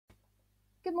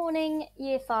Good morning,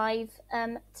 Year 5.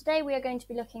 Today we are going to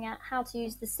be looking at how to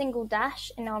use the single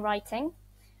dash in our writing.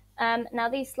 Now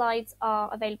these slides are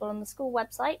available on the school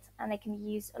website and they can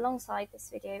be used alongside this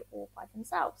video or by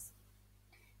themselves.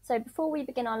 So before we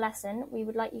begin our lesson, we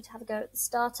would like you to have a go at the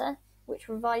starter, which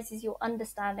revises your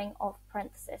understanding of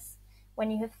parenthesis.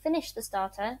 When you have finished the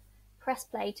starter, press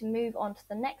play to move on to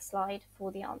the next slide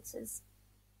for the answers.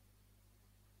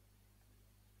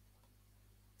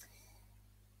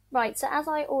 Right, so as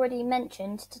I already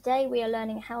mentioned, today we are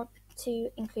learning how to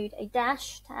include a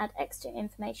dash to add extra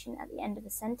information at the end of a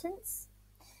sentence.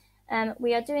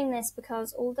 We are doing this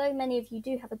because although many of you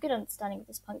do have a good understanding of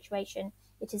this punctuation,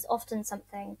 it is often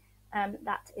something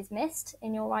that is missed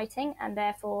in your writing, and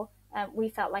therefore we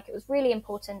felt like it was really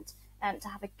important to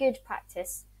have a good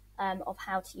practice of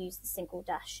how to use the single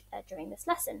dash during this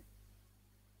lesson.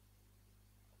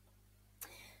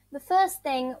 The first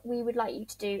thing we would like you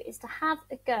to do is to have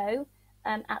a go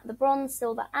at the bronze,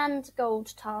 silver and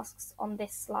gold tasks on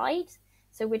this slide.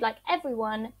 So we'd like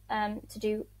everyone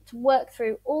to work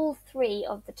through all three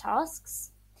of the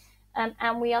tasks,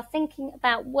 and we are thinking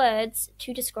about words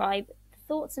to describe the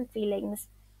thoughts and feelings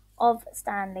of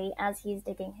Stanley as he is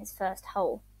digging his first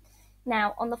hole.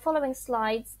 Now on the following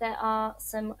slides there are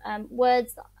some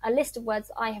words, a list of words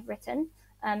that I have written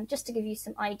just to give you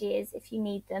some ideas if you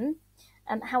need them.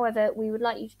 However, we would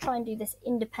like you to try and do this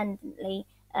independently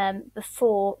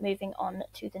before moving on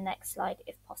to the next slide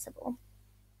if possible.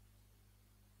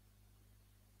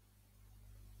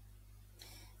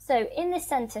 So in this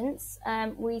sentence,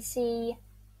 we see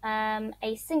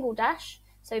a single dash.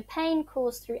 So pain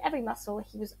coursed through every muscle.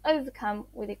 He was overcome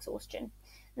with exhaustion.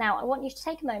 Now, I want you to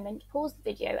take a moment, pause the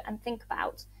video and think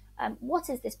about what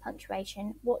is this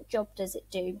punctuation? What job does it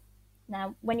do?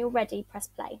 Now, when you're ready, press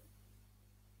play.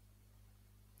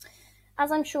 As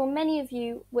I'm sure many of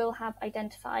you will have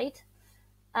identified,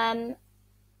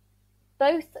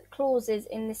 both clauses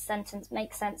in this sentence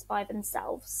make sense by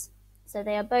themselves. So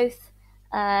they are both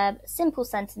simple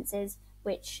sentences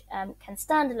which can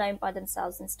stand alone by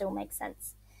themselves and still make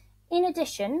sense. In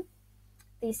addition,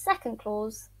 the second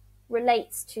clause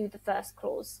relates to the first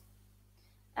clause.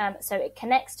 So it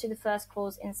connects to the first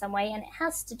clause in some way, and it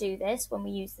has to do this when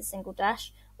we use the single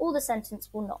dash, or the sentence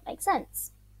will not make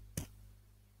sense.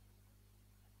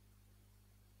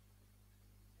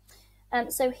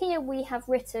 So here we have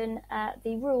written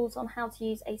the rules on how to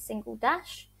use a single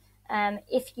dash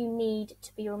if you need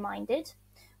to be reminded.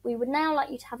 We would now like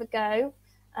you to have a go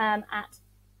at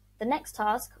the next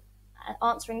task,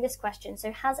 answering this question.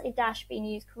 So has a dash been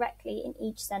used correctly in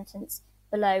each sentence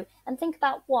below? And think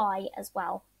about why as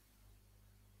well.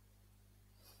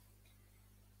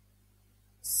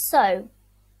 So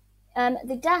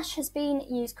the dash has been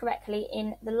used correctly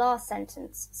in the last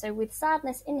sentence. So with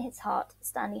sadness in his heart,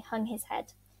 Stanley hung his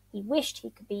head. He wished he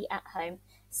could be at home.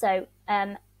 So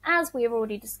as we have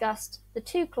already discussed, the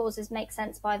two clauses make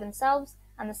sense by themselves,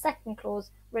 and the second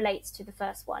clause relates to the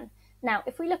first one. Now,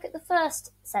 if we look at the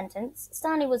first sentence,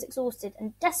 Stanley was exhausted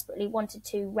and desperately wanted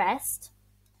to rest.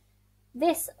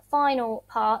 This final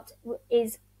part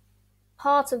is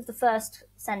part of the first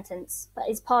sentence, but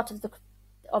is part of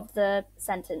the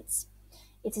sentence.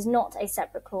 It is not a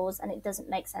separate clause and it doesn't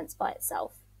make sense by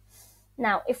itself.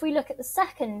 Now, if we look at the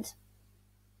second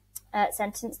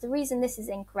sentence, the reason this is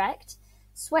incorrect: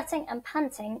 sweating and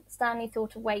panting, Stanley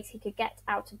thought of ways he could get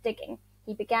out of digging.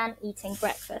 He began eating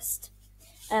breakfast.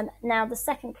 Now, the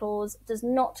second clause does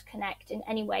not connect in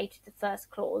any way to the first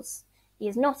clause. He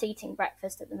is not eating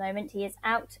breakfast at the moment. He is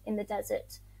out in the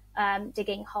desert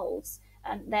digging holes.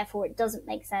 Therefore, it doesn't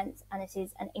make sense, and it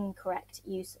is an incorrect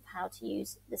use of how to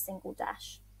use the single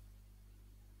dash.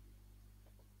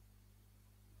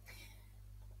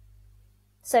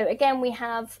 So again, we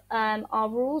have our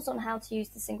rules on how to use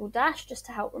the single dash, just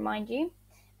to help remind you,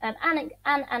 and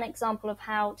an example of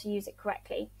how to use it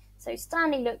correctly. So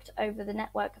Stanley looked over the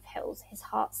network of hills. His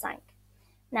heart sank.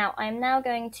 Now, I am now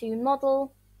going to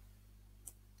model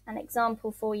an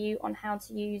example for you on how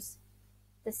to use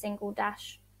the single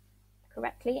dash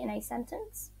correctly in a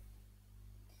sentence.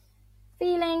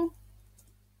 Feeling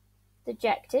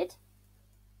dejected,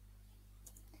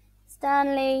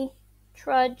 Stanley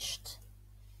trudged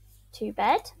to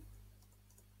bed.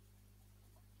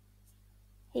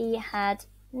 He had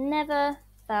never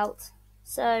felt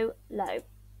so low.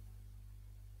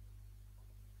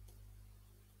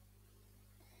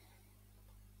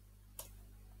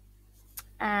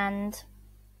 And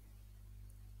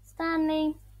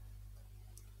Stanley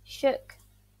shook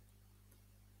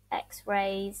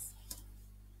X-Ray's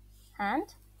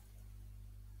hand.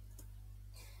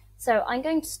 So I'm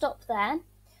going to stop there.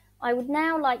 I would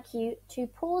now like you to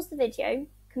pause the video,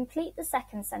 complete the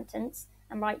second sentence,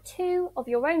 and write 2 of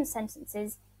your own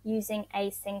sentences using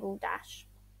a single dash.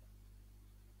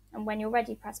 And when you're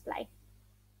ready, press play.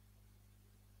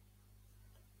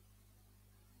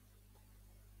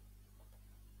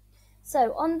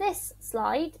 So on this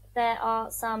slide, there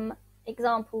are some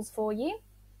examples for you.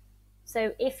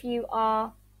 So if you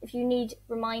need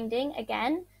reminding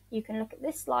again, you can look at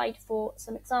this slide for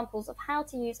some examples of how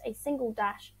to use a single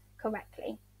dash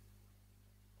correctly.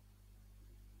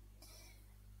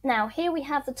 Now, here we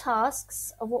have the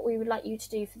tasks of what we would like you to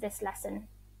do for this lesson.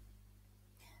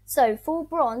 So for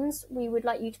bronze, we would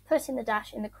like you to put in the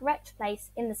dash in the correct place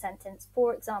in the sentence.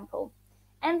 For example,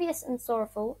 envious and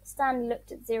sorrowful, Stanley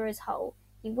looked at Zero's hole.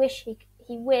 He wished, there's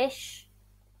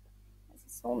a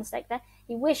small mistake there,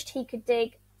 he wished he could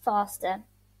dig faster.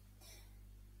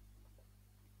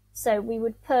 So we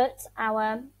would put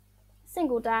our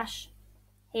single dash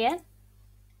here.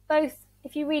 Both,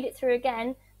 if you read it through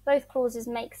again, both clauses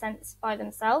make sense by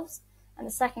themselves, and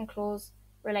the second clause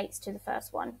relates to the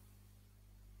first one.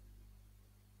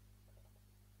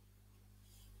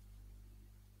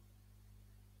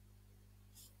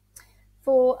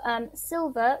 For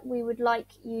silver, we would like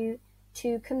you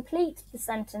to complete the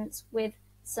sentence with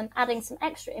adding some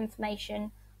extra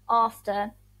information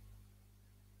after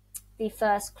the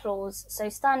first clause. So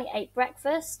Stanley ate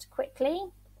breakfast quickly.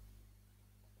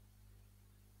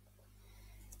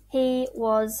 He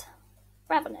was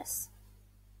ravenous.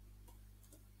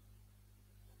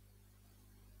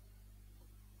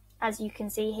 As you can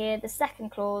see here, the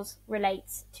second clause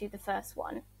relates to the first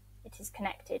one. It is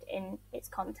connected in its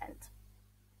content.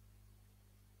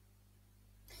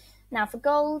 Now for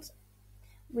gold,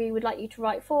 we would like you to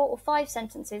write 4 or 5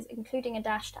 sentences, including a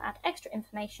dash to add extra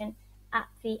information at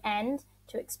the end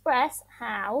to express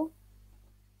how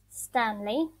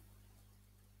Stanley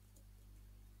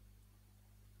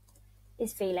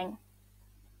is feeling.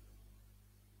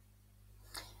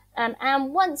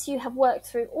 And once you have worked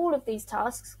through all of these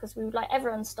tasks, because we would like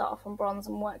everyone to start off on bronze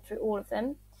and work through all of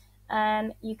them,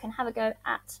 you can have a go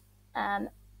at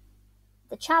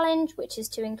the challenge, which is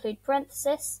to include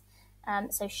parenthesis.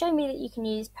 So show me that you can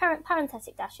use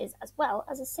parenthetic dashes as well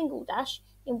as a single dash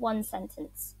in one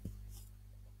sentence.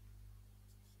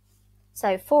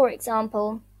 So for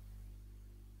example,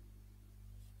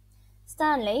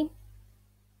 Stanley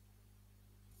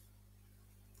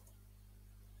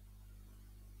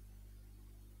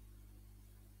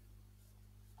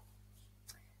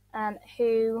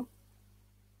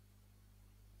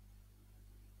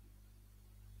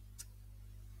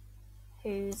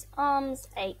whose arms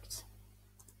ached,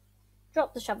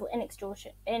 dropped the shovel in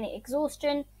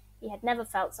exhaustion. He had never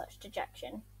felt such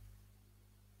dejection.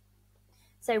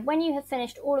 So when you have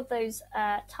finished all of those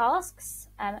tasks,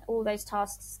 all those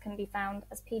tasks can be found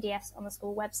as PDFs on the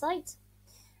school website.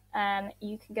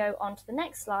 You can go on to the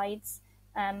next slides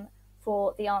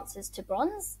for the answers to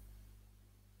bronze.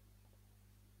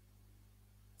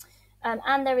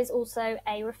 And there is also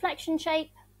a reflection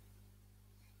shape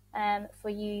for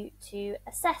you to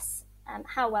assess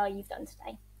how well you've done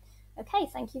today. Okay,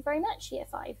 thank you very much, Year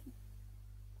 5.